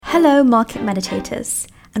Hello, market meditators,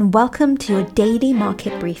 and welcome to your daily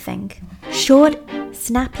market briefing. Short,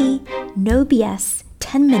 snappy, no BS,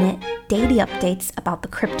 10-minute daily updates about the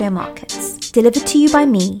crypto markets. Delivered to you by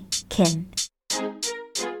me, Kin.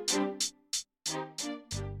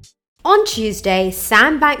 On Tuesday,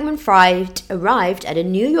 Sam Bankman-Fried arrived at a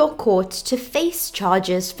New York court to face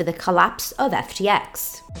charges for the collapse of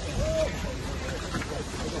FTX.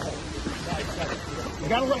 You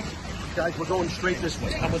gotta look. Guys, we're going straight this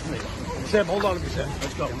way. Come with me. Sam, hold on to me, Sam.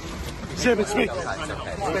 Let's go. Sam, it's me.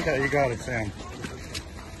 Okay, you got it, Sam.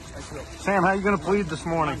 Sam, how are you going to plead this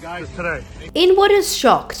morning, guys, today? In what has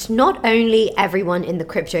shocked not only everyone in the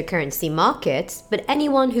cryptocurrency markets, but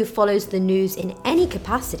anyone who follows the news in any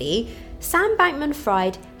capacity, Sam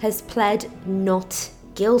Bankman-Fried has pled not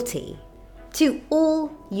guilty to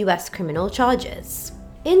all US criminal charges.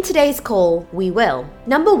 In today's call, we will,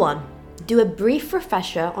 number 1, do a brief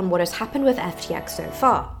refresher on what has happened with FTX so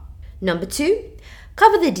far. Number 2,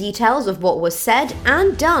 cover the details of what was said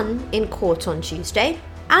and done in court on Tuesday.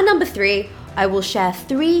 And number 3, I will share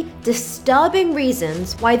 3 disturbing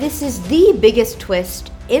reasons why this is the biggest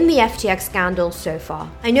twist in the FTX scandal so far.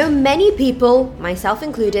 I know many people, myself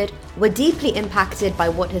included, were deeply impacted by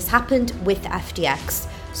what has happened with FTX.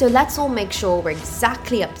 So let's all make sure we're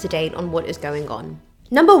exactly up to date on what is going on.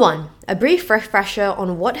 Number 1, a brief refresher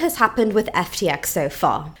on what has happened with FTX so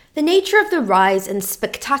far. The nature of the rise and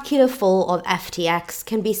spectacular fall of FTX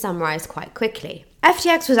can be summarized quite quickly.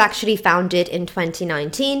 FTX was actually founded in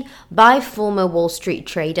 2019 by former Wall Street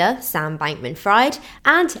trader Sam Bankman-Fried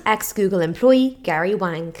and ex-Google employee Gary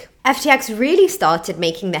Wang. FTX really started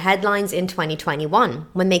making the headlines in 2021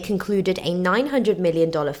 when they concluded a $900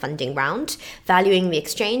 million funding round, valuing the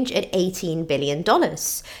exchange at $18 billion.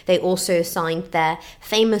 They also signed their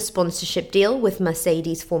famous sponsorship deal with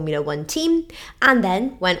Mercedes Formula One team, and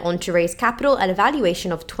then went on to raise capital at a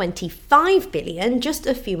valuation of $25 billion just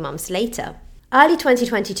a few months later. Early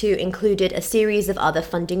 2022 included a series of other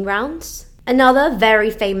funding rounds. Another very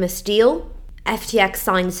famous deal, FTX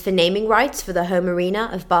signs for naming rights for the home arena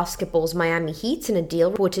of basketball's Miami Heat in a deal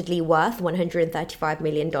reportedly worth $135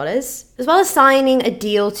 million, as well as signing a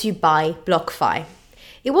deal to buy BlockFi.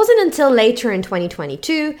 It wasn't until later in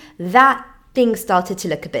 2022 that things started to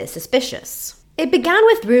look a bit suspicious. It began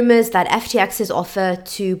with rumors that FTX's offer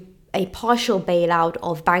to a partial bailout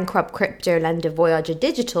of bankrupt crypto lender Voyager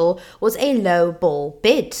Digital was a low ball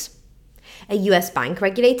bid. A US bank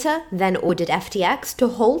regulator then ordered FTX to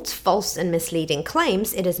halt false and misleading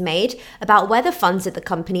claims it has made about whether funds at the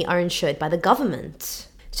company are insured by the government.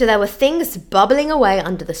 So there were things bubbling away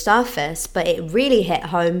under the surface, but it really hit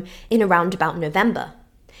home in around about November.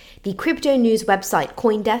 The crypto news website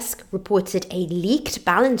CoinDesk reported a leaked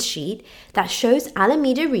balance sheet that shows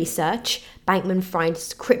Alameda Research,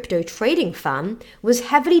 Bankman-Fried's crypto trading firm, was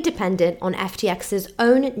heavily dependent on FTX's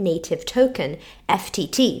own native token,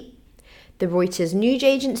 FTT. The Reuters news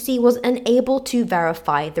agency was unable to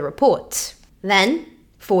verify the report. Then,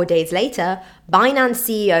 4 days later, Binance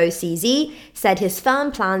CEO CZ said his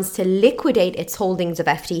firm plans to liquidate its holdings of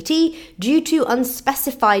FTT due to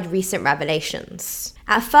unspecified recent revelations.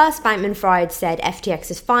 At first, Bankman-Fried said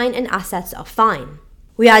FTX is fine and assets are fine.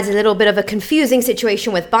 We had a little bit of a confusing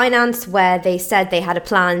situation with Binance where they said they had a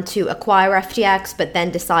plan to acquire FTX but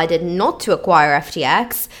then decided not to acquire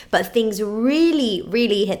FTX. But things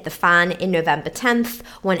really hit the fan in November 10th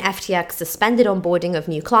when FTX suspended onboarding of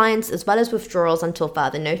new clients as well as withdrawals until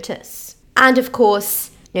further notice. And of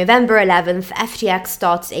course, November 11th, FTX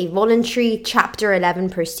starts a voluntary Chapter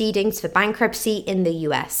 11 proceedings for bankruptcy in the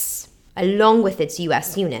US, along with its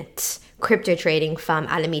US unit, crypto trading firm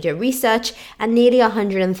Alameda Research, and nearly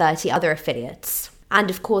 130 other affiliates. And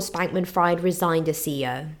of course, Bankman-Fried resigned as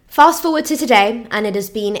CEO. Fast forward to today, and it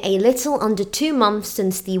has been a little under 2 months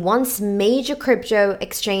since the once major crypto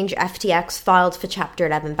exchange FTX filed for Chapter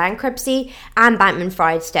 11 bankruptcy, and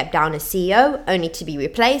Bankman-Fried stepped down as CEO, only to be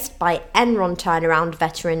replaced by Enron turnaround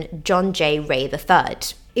veteran John J. Ray III.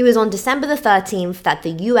 It was on December the 13th that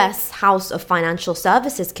the US House of Financial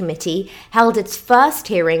Services Committee held its first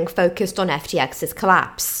hearing focused on FTX's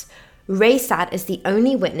collapse. Ray sat as the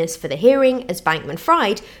only witness for the hearing as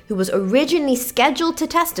Bankman-Fried, who was originally scheduled to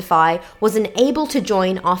testify, was unable to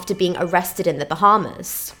join after being arrested in the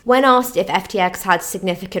Bahamas. When asked if FTX had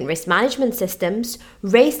significant risk management systems,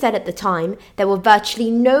 Ray said at the time there were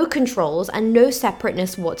virtually no controls and no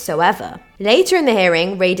separateness whatsoever. Later in the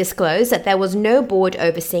hearing, Ray disclosed that there was no board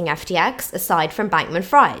overseeing FTX aside from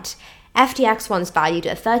Bankman-Fried. FTX, once valued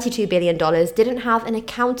at $32 billion, didn't have an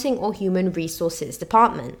accounting or human resources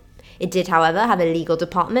department. It did, however, have a legal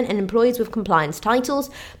department and employees with compliance titles,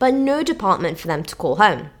 but no department for them to call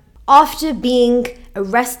home. After being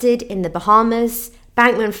arrested in the Bahamas,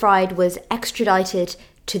 Bankman-Fried was extradited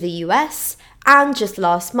to the US, and just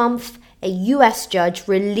last month, a US judge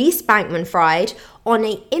released Bankman-Fried on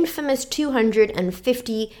an infamous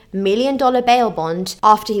 $250 million bail bond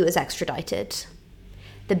after he was extradited.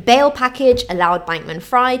 The bail package allowed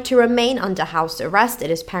Bankman-Fried to remain under house arrest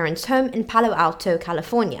at his parents' home in Palo Alto,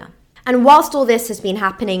 California. And whilst all this has been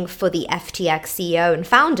happening for the FTX CEO and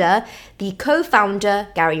founder, the co-founder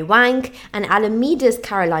Gary Wang and Alameda's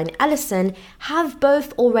Caroline Ellison have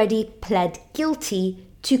both already pled guilty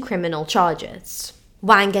to criminal charges.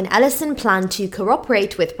 Wang and Ellison plan to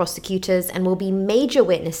cooperate with prosecutors and will be major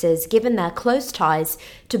witnesses given their close ties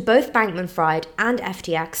to both Bankman-Fried and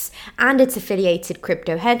FTX and its affiliated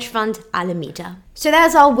crypto hedge fund, Alameda. So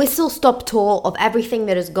there's our whistle-stop tour of everything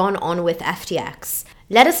that has gone on with FTX.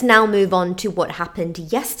 Let us now move on to what happened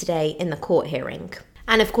yesterday in the court hearing.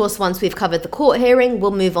 And of course, once we've covered the court hearing,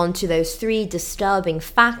 we'll move on to those 3 disturbing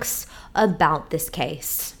facts about this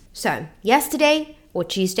case. So, yesterday, or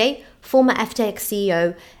Tuesday, former FTX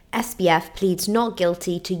CEO SBF pleads not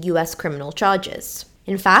guilty to US criminal charges.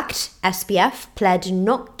 In fact, SBF pled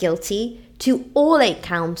not guilty to all 8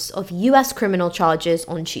 counts of US criminal charges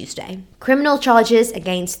on Tuesday. Criminal charges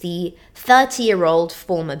against the 30-year-old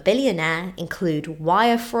former billionaire include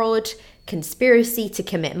wire fraud, conspiracy to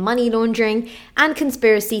commit money laundering, and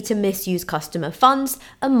conspiracy to misuse customer funds,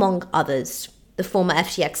 among others. The former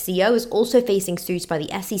FTX CEO is also facing suits by the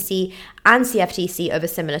SEC and CFTC over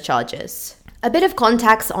similar charges. A bit of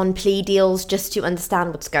context on plea deals just to understand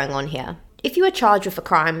what's going on here. If you are charged with a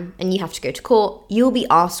crime and you have to go to court, you will be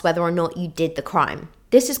asked whether or not you did the crime.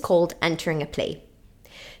 This is called entering a plea.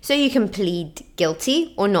 So you can plead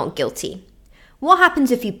guilty or not guilty. What happens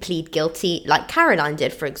if you plead guilty, like Caroline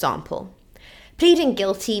did, for example? Pleading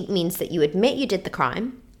guilty means that you admit you did the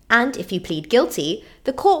crime, and if you plead guilty,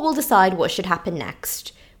 the court will decide what should happen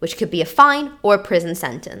next, which could be a fine or a prison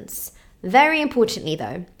sentence. Very importantly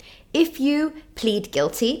though, if you plead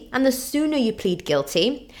guilty, and the sooner you plead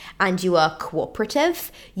guilty and you are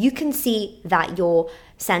cooperative, you can see that your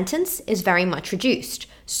sentence is very much reduced.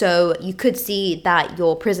 So you could see that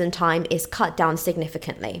your prison time is cut down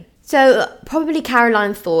significantly. So probably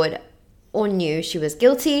Caroline thought or knew she was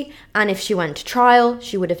guilty, and if she went to trial,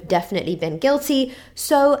 she would have definitely been guilty.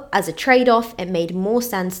 So as a trade-off, it made more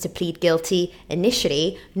sense to plead guilty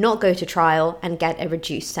initially, not go to trial, and get a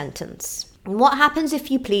reduced sentence. And what happens if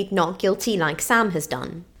you plead not guilty like Sam has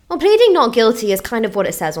done? Well, pleading not guilty is kind of what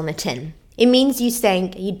it says on the tin. It means you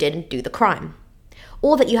saying you didn't do the crime,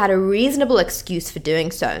 or that you had a reasonable excuse for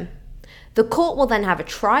doing so. The court will then have a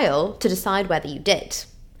trial to decide whether you did.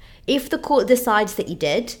 If the court decides that you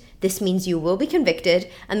did, this means you will be convicted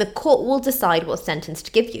and the court will decide what sentence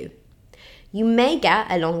to give you. You may get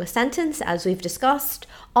a longer sentence, as we've discussed,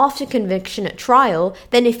 after conviction at trial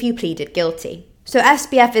than if you pleaded guilty. So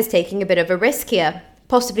SBF is taking a bit of a risk here,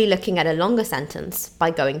 possibly looking at a longer sentence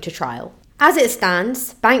by going to trial. As it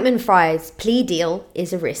stands, Bankman-Fried's plea deal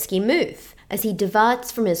is a risky move, as he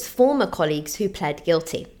diverts from his former colleagues who pled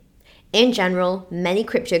guilty. In general, many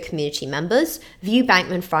crypto community members view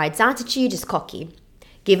Bankman-Fried's attitude as cocky,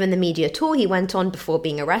 given the media tour he went on before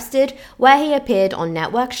being arrested, where he appeared on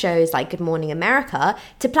network shows like Good Morning America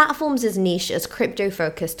to platforms as niche as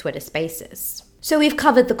crypto-focused Twitter Spaces. So we've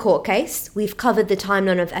covered the court case, we've covered the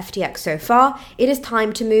timeline of FTX so far. It is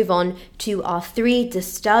time to move on to our 3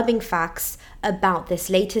 disturbing facts about this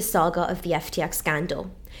latest saga of the FTX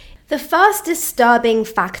scandal. The first disturbing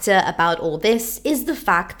factor about all this is the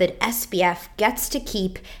fact that SBF gets to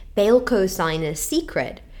keep bail co-signers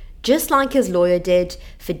secret, just like his lawyer did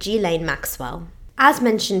for Ghislaine Maxwell. As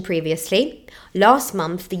mentioned previously, last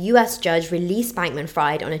month the US judge released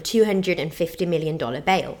Bankman-Fried on a $250 million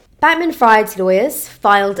bail. Bankman-Fried's lawyers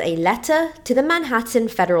filed a letter to the Manhattan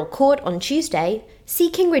Federal Court on Tuesday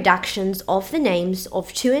seeking redactions of the names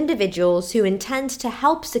of 2 individuals who intend to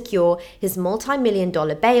help secure his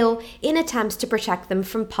multi-million-dollar bail in attempts to protect them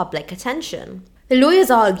from public attention. The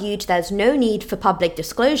lawyers argued there's no need for public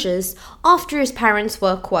disclosures after his parents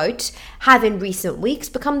were, quote, have in recent weeks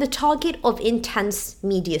become the target of intense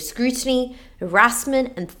media scrutiny,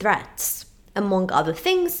 harassment, and threats. Among other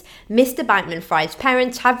things, Mr. Bankman-Fried's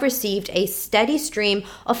parents have received a steady stream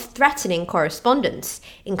of threatening correspondence,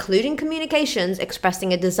 including communications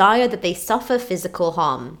expressing a desire that they suffer physical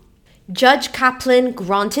harm. Judge Kaplan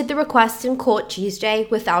granted the request in court Tuesday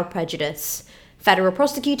without prejudice. Federal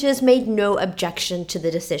prosecutors made no objection to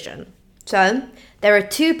the decision. So, there are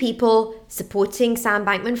 2 people supporting Sam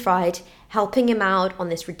Bankman-Fried, helping him out on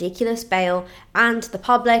this ridiculous bail, and the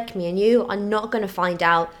public, me and you, are not going to find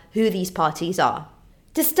out who these parties are.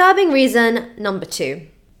 Disturbing reason number 2.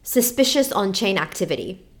 Suspicious on-chain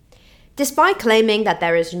activity. Despite claiming that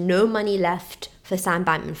there is no money left for Sam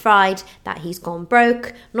Bankman-Fried, that he's gone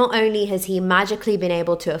broke, not only has he magically been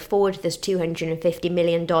able to afford this $250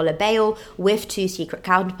 million bail with two secret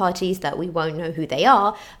counterparties that we won't know who they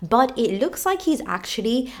are, but it looks like he's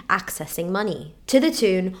actually accessing money to the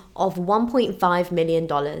tune of $1.5 million.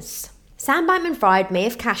 Sam Bankman-Fried may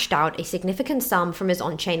have cashed out a significant sum from his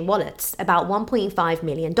on-chain wallets, about $1.5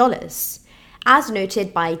 million. As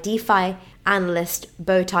noted by DeFi analyst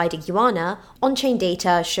Bowtie Diguana, on-chain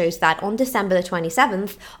data shows that on December the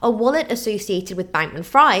 27th, a wallet associated with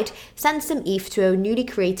Bankman-Fried sent some ETH to a newly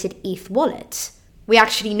created ETH wallet. We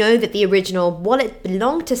actually know that the original wallet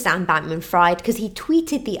belonged to Sam Bankman-Fried because he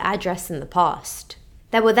tweeted the address in the past.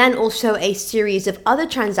 There were then also a series of other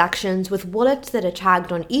transactions with wallets that are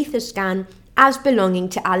tagged on Etherscan as belonging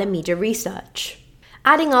to Alameda Research.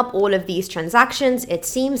 Adding up all of these transactions, it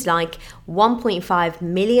seems like $1.5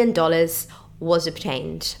 million was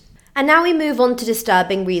obtained. And now we move on to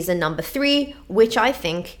disturbing reason number 3, which I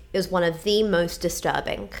think is one of the most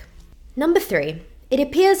disturbing. Number 3, it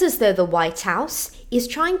appears as though the White House is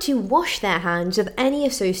trying to wash their hands of any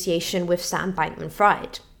association with Sam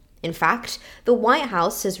Bankman-Fried. In fact, the White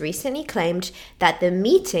House has recently claimed that the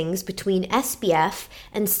meetings between SBF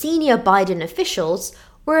and senior Biden officials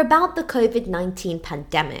were about the COVID-19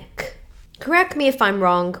 pandemic. Correct me if I'm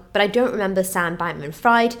wrong, but I don't remember Sam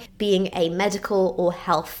Bankman-Fried being a medical or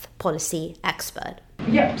health policy expert.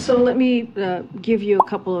 Yeah, so let me give you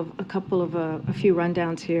a few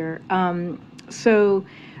rundowns here.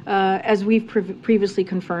 As we've previously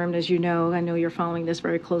confirmed, as you know, I know you're following this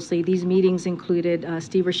very closely, these meetings included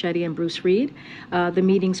Steve Ricchetti and Bruce Reed. The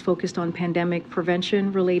meetings focused on pandemic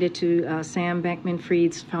prevention related to Sam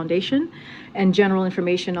Bankman-Fried's foundation and general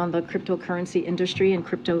information on the cryptocurrency industry and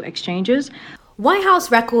crypto exchanges. White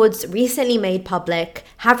House records recently made public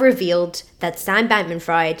have revealed that Sam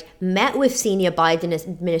Bankman-Fried met with senior Biden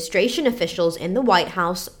administration officials in the White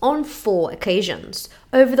House on 4 occasions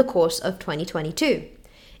over the course of 2022.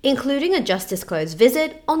 Including a just disclosed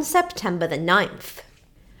visit on September the 9th.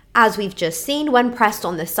 As we've just seen when pressed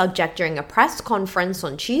on the subject during a press conference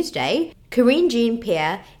on Tuesday, Karine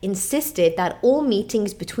Jean-Pierre insisted that all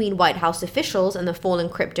meetings between White House officials and the fallen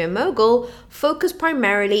crypto mogul focus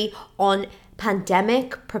primarily on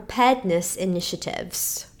pandemic preparedness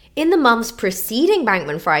initiatives. In the months preceding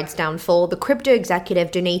Bankman-Fried's downfall, the crypto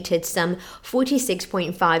executive donated some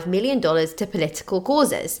 $46.5 million to political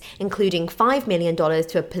causes, including $5 million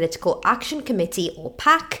to a political action committee or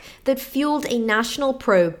PAC that fueled a national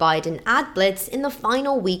pro-Biden ad blitz in the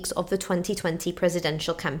final weeks of the 2020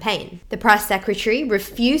 presidential campaign. The press secretary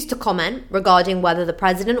refused to comment regarding whether the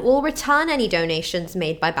president will return any donations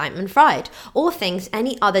made by Bankman-Fried or thinks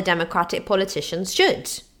any other Democratic politicians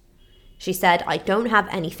should. She said, "I don't have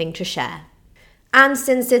anything to share." And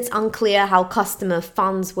since it's unclear how customer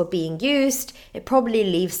funds were being used, it probably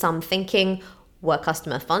leaves some thinking, were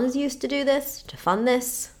customer funds used to do this, to fund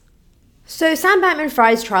this? So Sam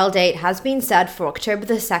Bankman-Fried's trial date has been set for October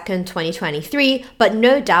the 2nd, 2023, but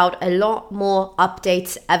no doubt a lot more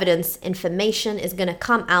updates, evidence, information is going to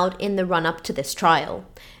come out in the run-up to this trial.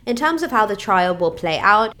 In terms of how the trial will play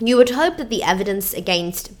out, you would hope that the evidence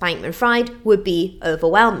against Bankman-Fried would be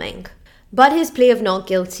overwhelming. But his plea of not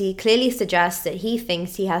guilty clearly suggests that he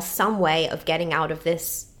thinks he has some way of getting out of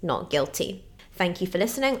this not guilty. Thank you for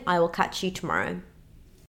listening. I will catch you tomorrow.